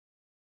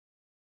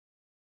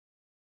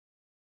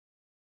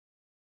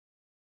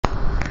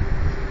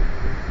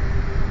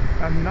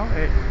I'm now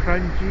at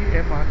Kranji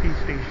MRT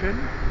station.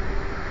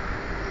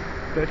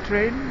 The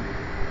train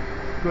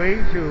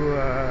going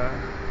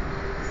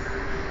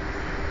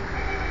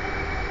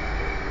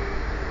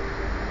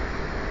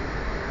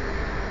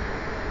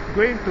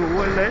to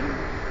Woodlands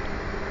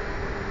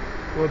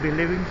will be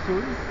leaving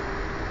soon.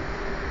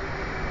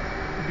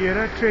 The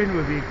other train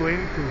will be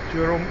going to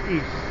Jurong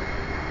East.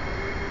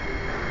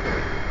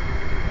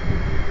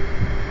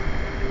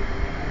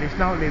 It's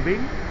now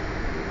leaving.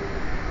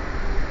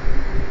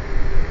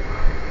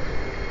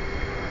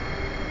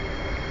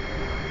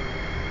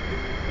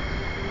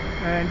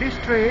 And this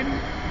train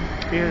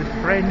is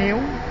brand new.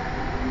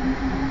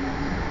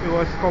 It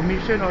was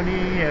commissioned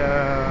only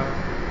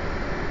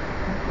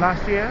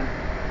last year,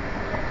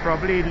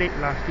 probably late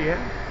last year.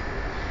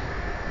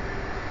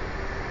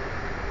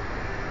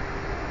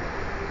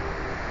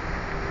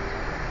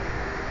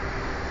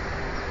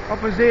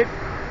 Opposite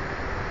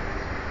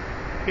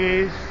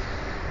is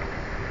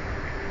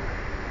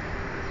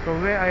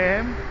from where I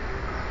am.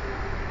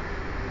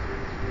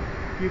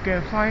 You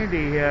can find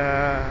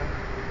the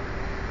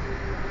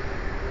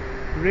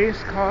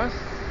race course.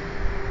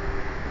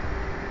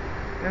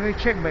 Let me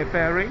check my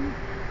bearing.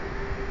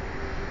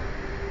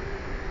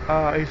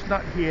 It's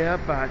not here,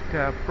 but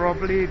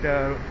probably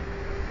the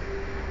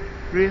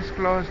race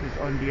course is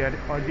on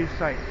this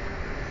side,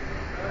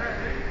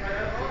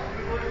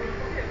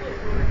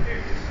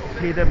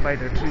 hidden by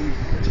the trees.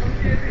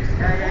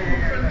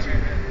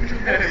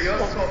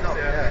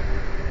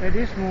 At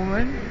this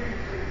moment,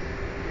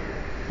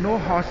 no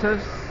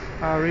horses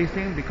are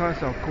racing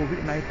because of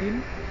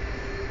COVID-19.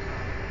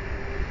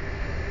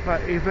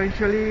 But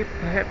eventually,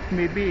 perhaps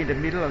maybe in the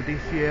middle of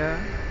this year,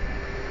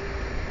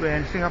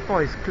 when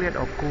Singapore is cleared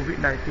of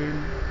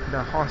COVID-19,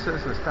 the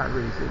horses will start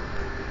racing.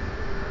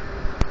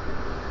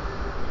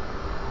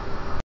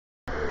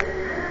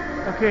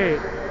 Okay,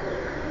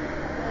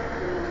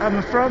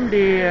 I'm from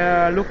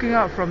the looking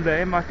out from the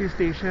MRT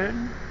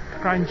station,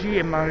 Kranji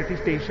MRT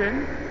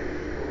station.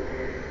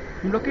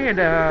 I'm looking at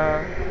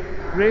the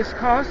race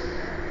course,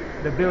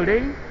 the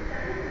building,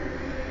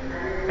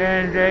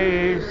 and there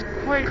is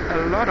quite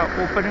a lot of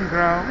open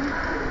ground.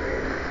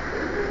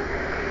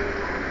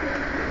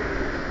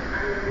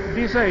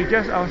 This one is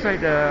just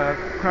outside the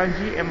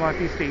Kranji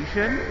MRT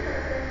station,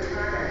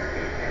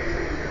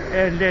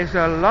 and there's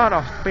a lot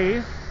of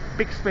space,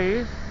 big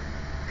space,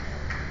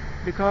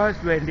 because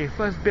when they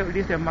first built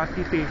this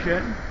MRT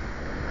station,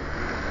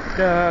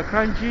 the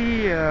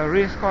Kranji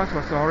race course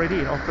was already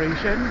in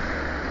operation,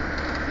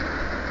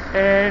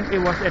 and it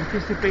was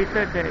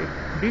anticipated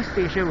that this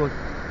station would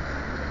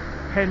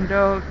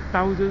handle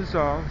thousands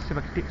of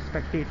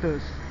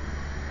spectators,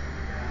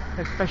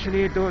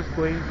 especially those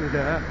going to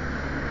the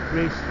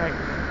race track.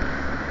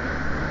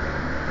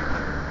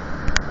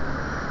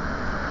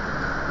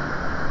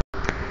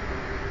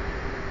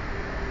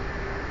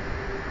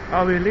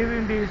 I'll be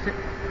leaving this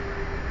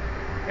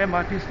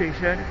MRT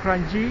station,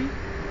 Kranji,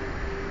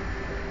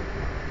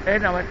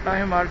 and our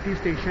MRT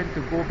station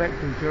to go back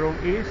to Jurong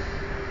East.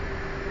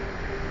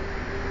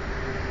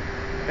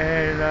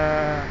 And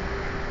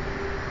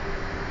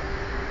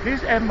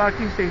this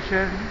MRT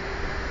station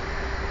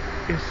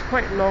is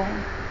quite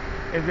long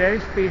and very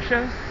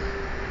spacious,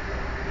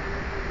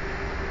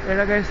 and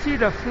I can see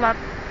the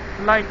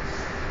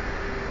floodlights.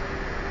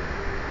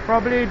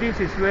 Probably this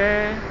is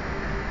where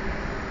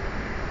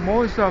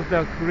most of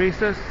the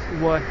races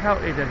were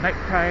held in the night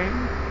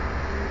time,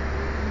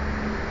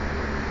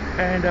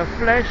 and the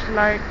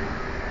flashlight,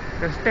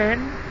 the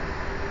stand,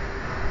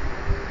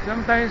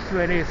 sometimes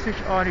when it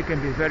switch on, it can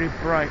be very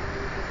bright.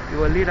 It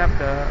will lit up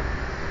the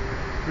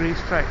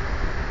racetrack.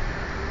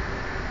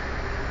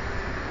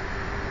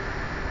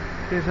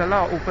 There's a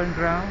lot of open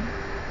ground.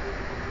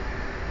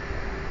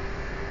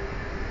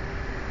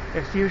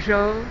 As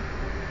usual,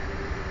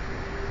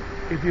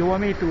 if you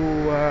want me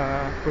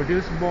to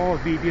produce more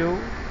video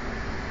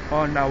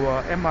on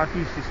our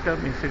MRT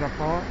system in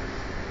Singapore,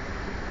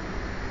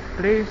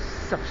 please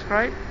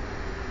subscribe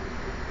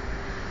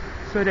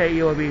so that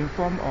you will be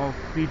informed of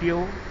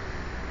video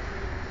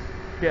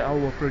that I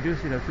will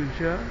produce in the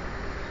future.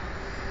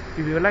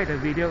 If you like the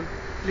video,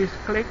 please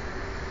click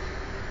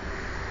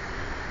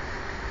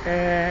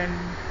and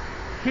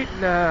hit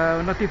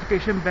the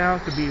notification bell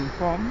to be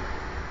informed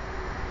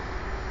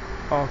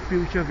of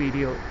future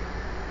video.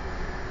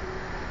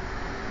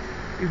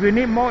 If you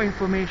need more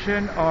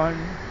information on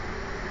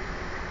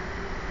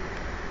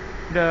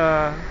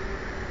the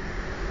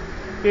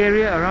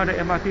area around the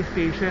MRT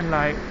station,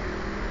 like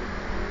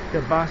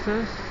the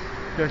buses,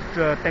 the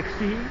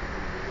taxi,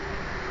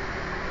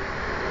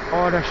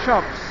 or the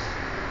shops,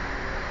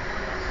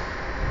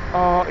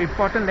 or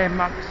important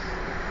landmarks,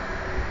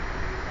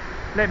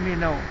 let me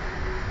know.